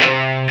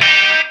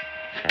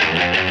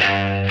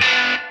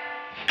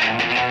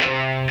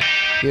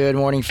Good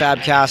morning,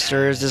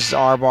 Fabcasters. This is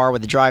R Bar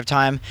with the Drive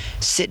Time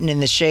Sitting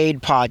in the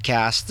Shade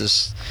podcast.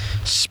 This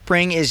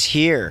spring is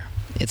here.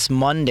 It's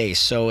Monday,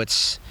 so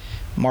it's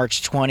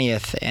March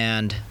 20th,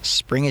 and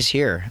spring is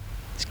here.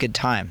 It's good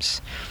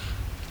times.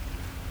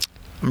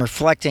 I'm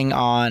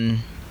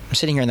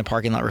sitting here in the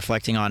parking lot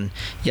reflecting on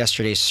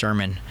yesterday's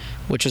sermon,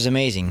 which was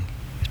amazing.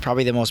 It's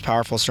probably the most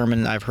powerful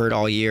sermon I've heard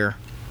all year.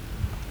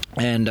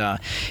 And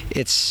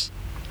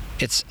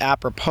it's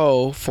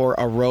apropos for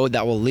a road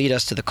that will lead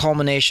us to the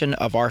culmination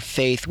of our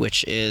faith,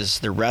 which is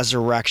the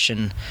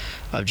resurrection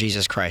of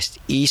Jesus Christ,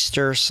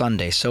 Easter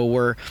Sunday. So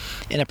we're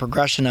in a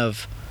progression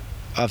of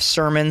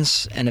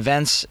sermons and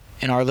events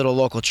in our little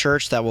local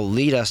church that will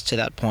lead us to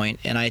that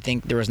point. And I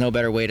think there was no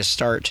better way to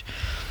start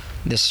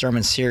this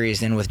sermon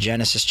series than with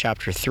Genesis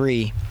chapter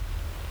 3,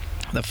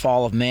 the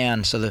fall of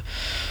man.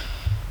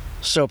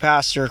 So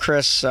Pastor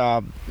Chris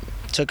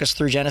took us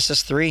through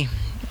Genesis 3.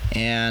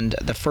 And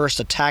the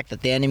first attack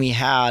that the enemy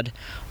had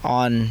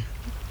on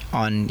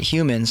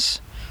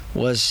humans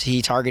was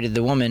he targeted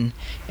the woman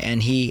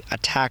and he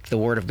attacked the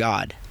word of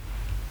God.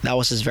 That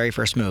was his very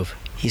first move.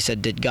 He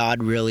said, did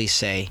God really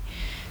say?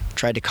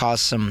 Tried to cause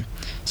some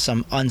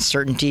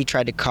uncertainty,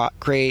 tried to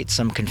create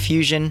some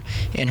confusion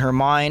in her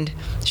mind.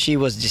 She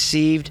was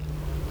deceived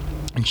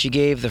and she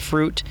gave the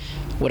fruit,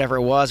 whatever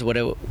it was, if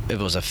it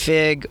was a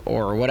fig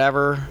or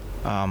whatever,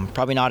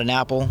 probably not an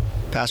apple,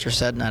 Pastor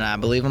said, and I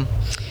believe him.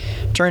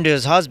 Turned to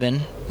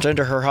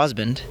her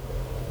husband,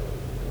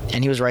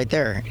 and he was right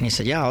there. And he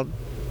said, yeah,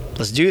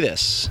 let's do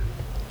this.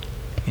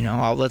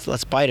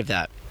 Let's bite of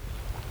that.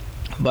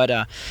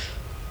 But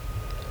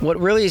what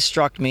really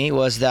struck me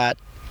was that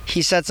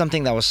he said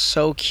something that was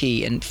so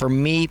key, and for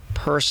me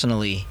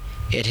personally,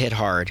 it hit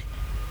hard.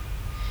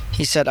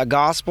 He said, a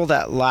gospel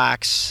that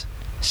lacks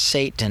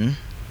Satan,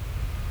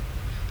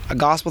 a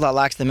gospel that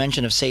lacks the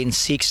mention of Satan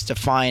seeks to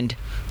find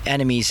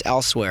enemies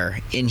elsewhere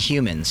in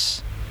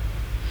humans.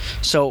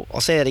 So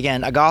I'll say that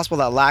again. A gospel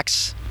that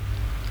lacks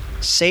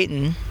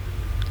Satan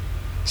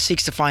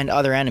seeks to find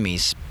other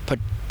enemies,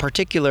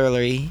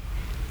 particularly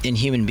in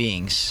human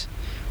beings.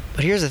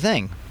 But here's the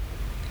thing.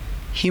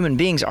 Human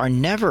beings are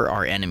never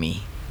our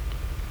enemy.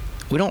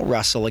 We don't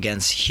wrestle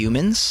against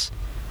humans.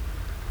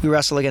 We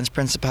wrestle against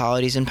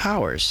principalities and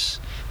powers,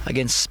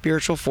 against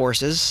spiritual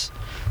forces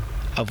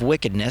of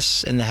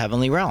wickedness in the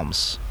heavenly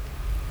realms.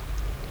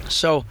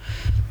 So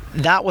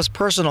that was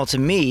personal to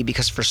me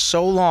because for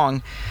so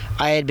long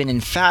I had been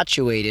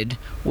infatuated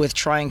with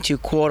trying to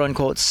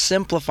quote-unquote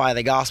simplify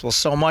the gospel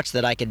so much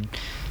that I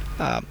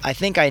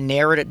think I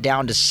narrowed it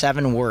down to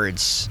 7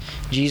 words.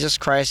 Jesus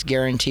Christ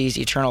guarantees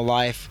eternal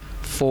life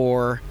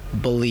for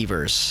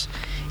believers.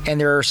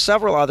 And there are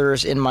several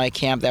others in my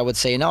camp that would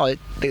say, no,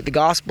 the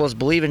gospel is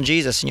believe in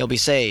Jesus and you'll be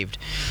saved.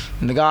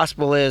 And the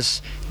gospel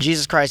is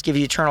Jesus Christ gives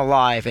you eternal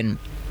life. And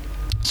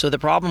so the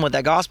problem with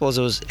that gospel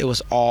is it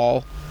was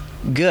all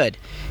good.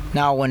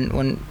 Now,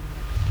 when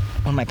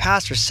my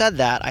pastor said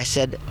that, I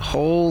said,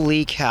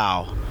 holy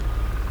cow.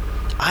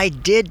 I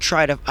did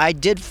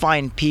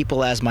find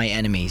people as my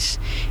enemies,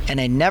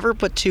 and I never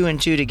put 2 and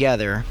 2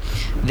 together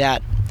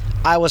that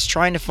I was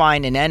trying to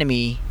find an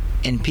enemy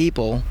in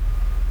people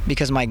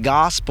because my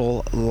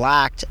gospel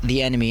lacked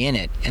the enemy in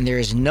it. And there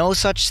is no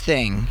such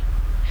thing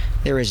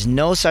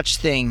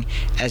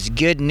as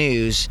good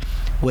news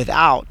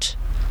without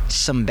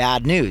some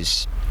bad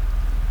news.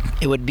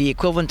 It would be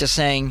equivalent to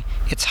saying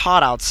it's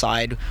hot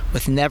outside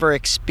with never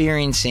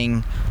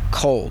experiencing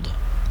cold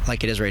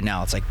like it is right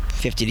now. It's like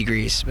 50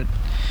 degrees, but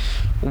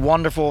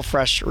wonderful,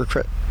 fresh,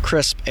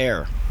 crisp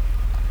air.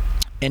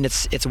 And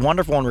it's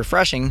wonderful and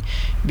refreshing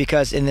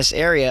because in this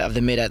area of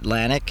the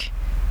mid-Atlantic,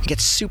 it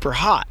gets super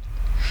hot.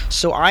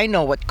 So I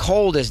know what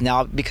cold is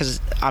now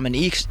because I'm an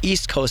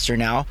East Coaster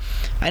now.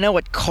 I know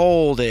what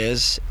cold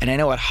is and I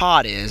know what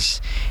hot is.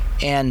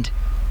 And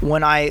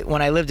when I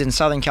lived in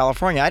Southern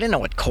California, I didn't know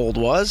what cold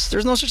was.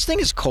 There's no such thing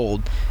as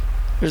cold.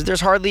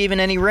 There's hardly even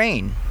any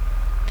rain.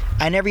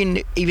 I never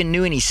even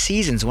knew any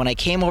seasons. When I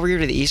came over here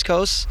to the East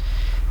Coast,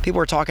 people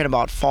were talking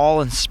about fall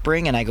and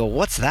spring, and I go,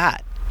 what's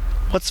that?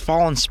 What's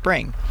fall and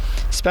spring?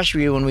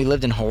 Especially when we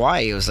lived in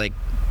Hawaii, it was like,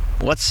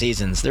 what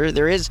seasons?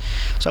 There is.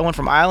 So I went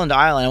from island to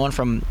island. I went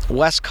from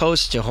West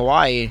Coast to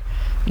Hawaii,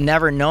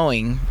 never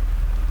knowing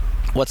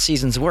what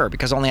seasons were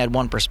because I only had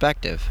one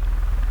perspective.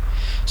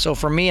 So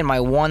for me and my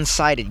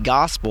one-sided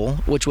gospel,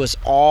 which was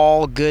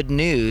all good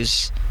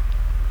news,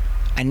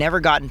 I never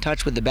got in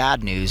touch with the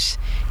bad news.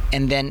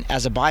 And then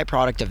as a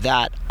byproduct of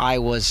that, I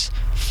was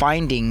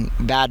finding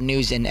bad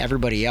news in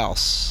everybody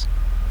else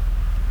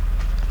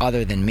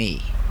other than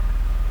me.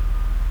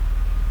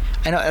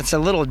 I know it's a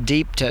little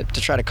deep to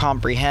try to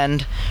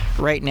comprehend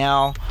right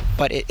now,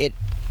 but it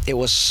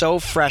was so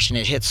fresh and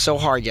it hit so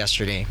hard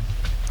yesterday.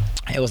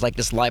 It was like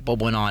this light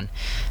bulb went on.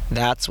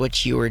 That's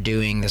what you were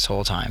doing this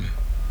whole time.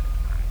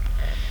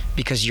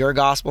 Because your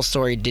gospel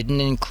story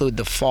didn't include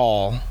the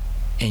fall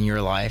in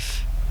your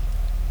life.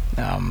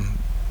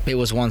 It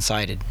was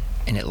one-sided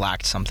and it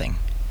lacked something.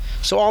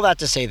 So all that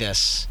to say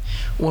this,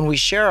 when we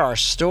share our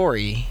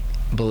story,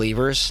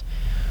 believers,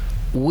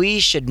 we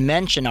should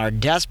mention our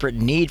desperate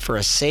need for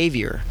a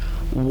Savior.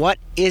 What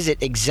is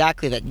it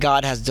exactly that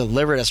God has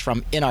delivered us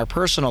from in our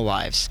personal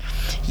lives?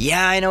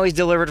 Yeah, I know He's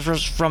delivered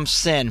us from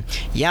sin.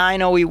 Yeah, I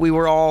know we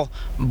were all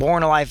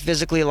born alive,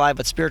 physically alive,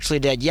 but spiritually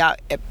dead. Yeah,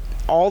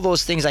 all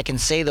those things, I can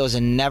say those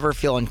and never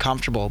feel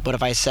uncomfortable. But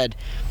if I said,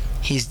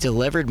 He's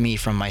delivered me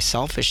from my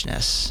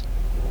selfishness.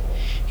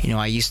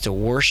 I used to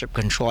worship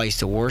control. I used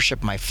to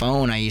worship my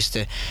phone. I used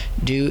to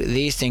do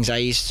these things. I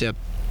used to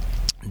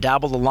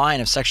dabble the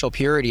line of sexual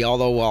purity,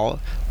 although while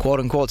quote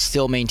unquote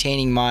still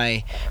maintaining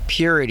my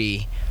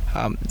purity,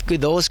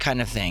 those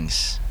kind of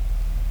things.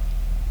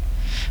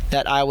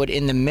 That I would,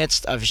 in the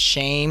midst of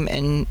shame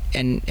and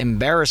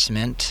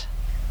embarrassment,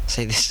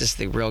 say this is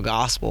the real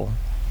gospel,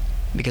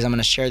 because I'm going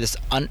to share this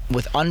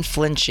with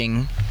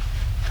unflinching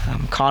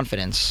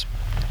confidence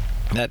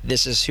that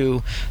this is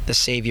who the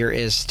Savior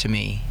is to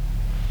me.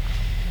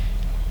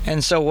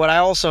 And so what I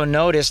also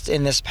noticed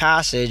in this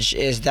passage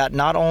is that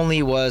not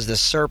only was the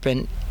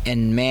serpent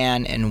and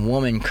man and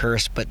woman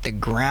cursed, but the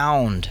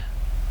ground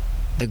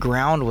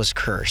was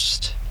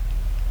cursed.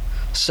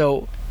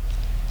 So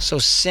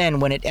sin,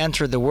 when it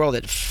entered the world,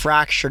 it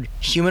fractured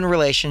human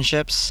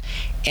relationships,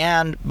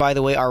 and, by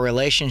the way, our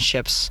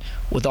relationships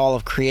with all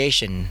of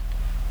creation,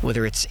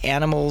 whether it's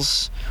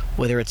animals,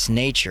 whether it's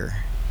nature.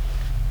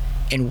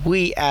 And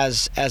we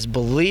as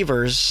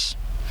believers,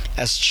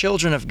 as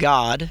children of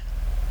God,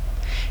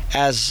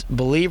 as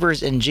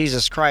believers in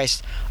Jesus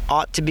Christ,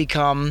 ought to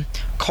become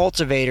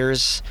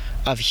cultivators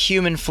of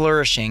human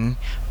flourishing,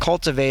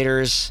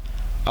 cultivators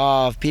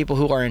of people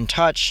who are in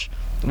touch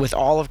with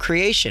all of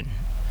creation.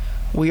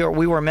 We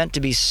were meant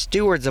to be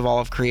stewards of all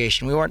of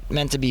creation. We weren't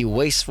meant to be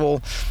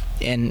wasteful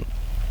and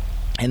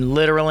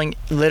littering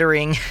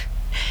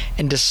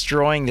and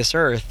destroying this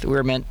earth. We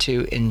were meant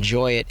to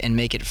enjoy it and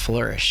make it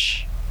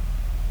flourish.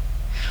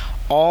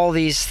 All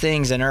these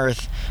things on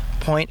earth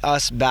point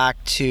us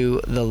back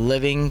to the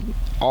living,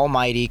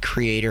 almighty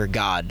creator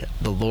God,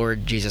 the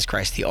Lord Jesus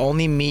Christ, the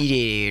only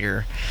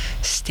mediator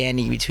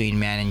standing between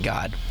man and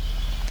God.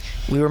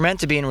 We were meant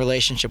to be in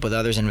relationship with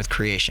others and with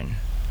creation.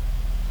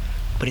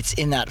 But it's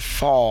in that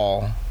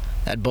fall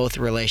that both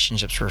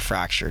relationships were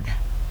fractured.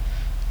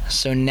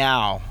 So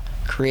now,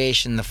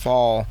 creation, the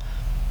fall,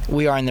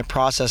 we are in the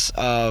process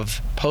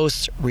of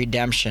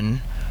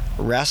post-redemption,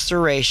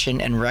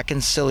 restoration and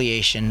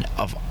reconciliation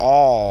of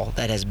all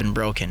that has been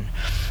broken.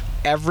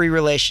 Every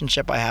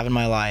relationship I have in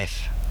my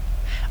life,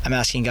 I'm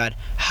asking God,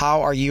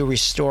 how are you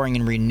restoring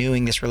and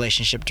renewing this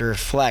relationship to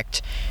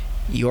reflect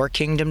your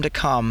kingdom to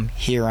come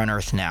here on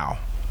earth now?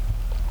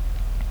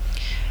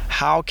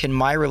 How can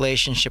my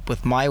relationship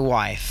with my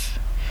wife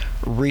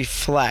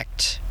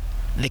reflect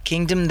the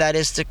kingdom that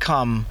is to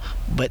come,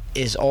 but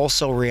is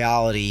also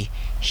reality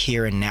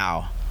here and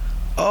now?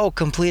 Oh,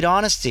 complete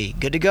honesty.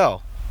 Good to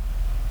go.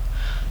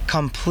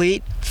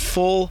 Complete,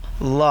 full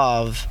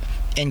love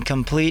and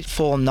complete,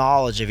 full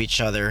knowledge of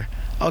each other.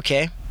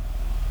 Okay,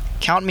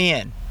 count me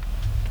in.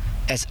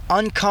 As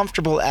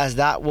uncomfortable as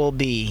that will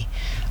be,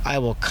 I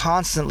will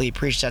constantly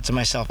preach that to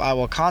myself. I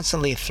will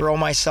constantly throw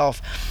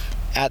myself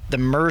at the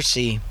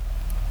mercy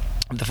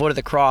at the foot of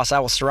the cross. I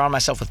will surround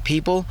myself with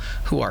people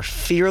who are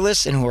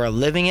fearless and who are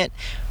living it,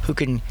 who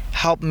can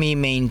help me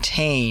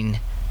maintain,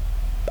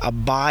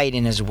 abide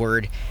in His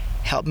Word,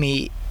 help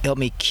me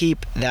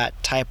keep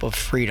that type of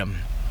freedom.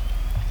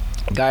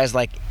 Guys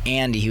like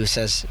Andy, who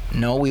says,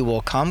 no, we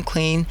will come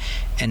clean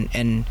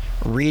and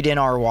read in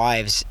our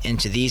wives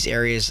into these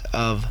areas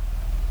of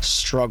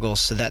struggle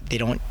so that they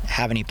don't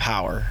have any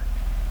power.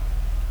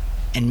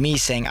 And me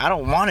saying, I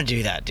don't want to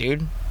do that,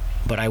 dude,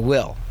 but I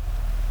will.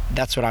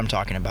 That's what I'm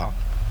talking about.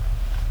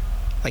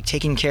 Like,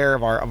 taking care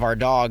of our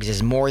dogs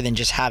is more than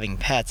just having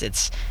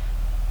pets.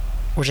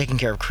 We're taking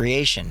care of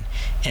creation,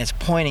 and it's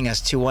pointing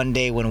us to one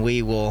day when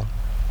we will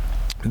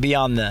be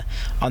on the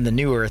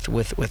new earth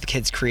with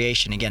kids'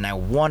 creation again.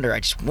 I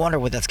just wonder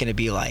what that's going to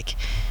be like.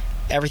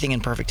 Everything in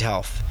perfect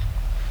health.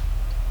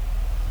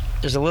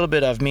 There's a little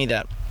bit of me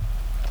that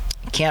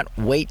can't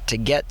wait to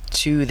get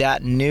to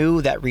that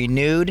new, that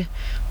renewed,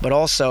 but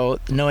also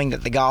knowing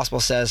that the gospel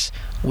says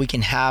we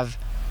can have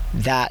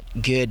that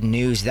good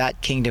news,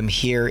 that kingdom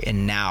here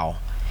and now,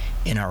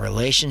 in our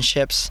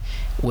relationships,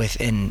 with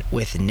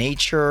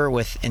nature,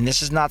 and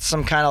this is not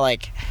some kind of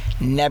like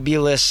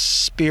nebulous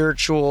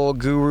spiritual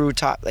guru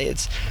talk.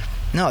 This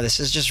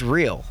is just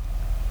real.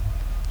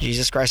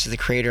 Jesus Christ is the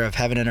creator of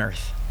heaven and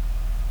earth.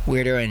 We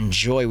are to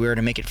enjoy, we are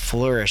to make it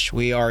flourish,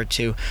 we are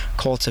to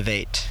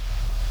cultivate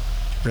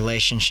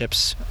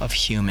relationships of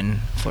human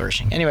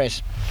flourishing.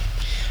 Anyways,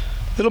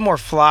 a little more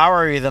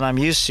flowery than I'm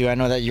used to. I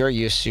know that you're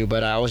used to,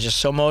 but I was just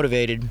so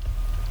motivated.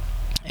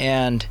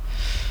 And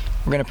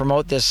we're going to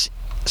promote this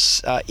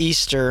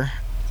Easter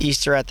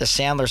at the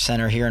Sandler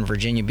Center here in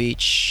Virginia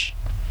Beach.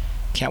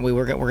 Can't we?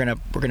 We're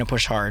gonna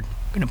push hard.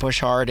 We're gonna push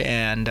hard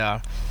and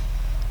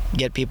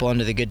get people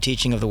under the good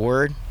teaching of the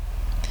Word.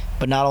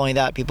 But not only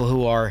that, people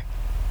who are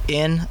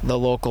in the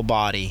local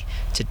body,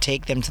 to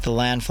take them to the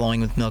land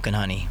flowing with milk and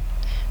honey,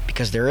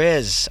 because there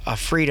is a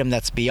freedom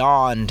that's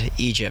beyond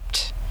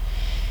Egypt,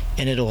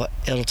 and it'll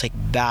take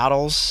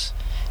battles,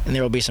 and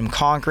there will be some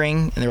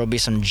conquering, and there will be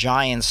some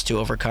giants to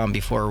overcome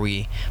before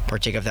we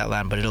partake of that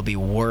land, but it'll be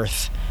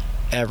worth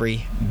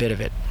every bit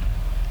of it.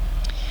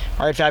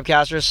 All right,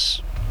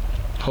 Fabcasters,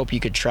 hope you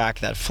could track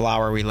that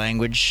flowery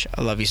language.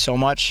 I love you so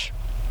much.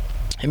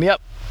 Hit me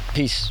up.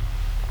 Peace.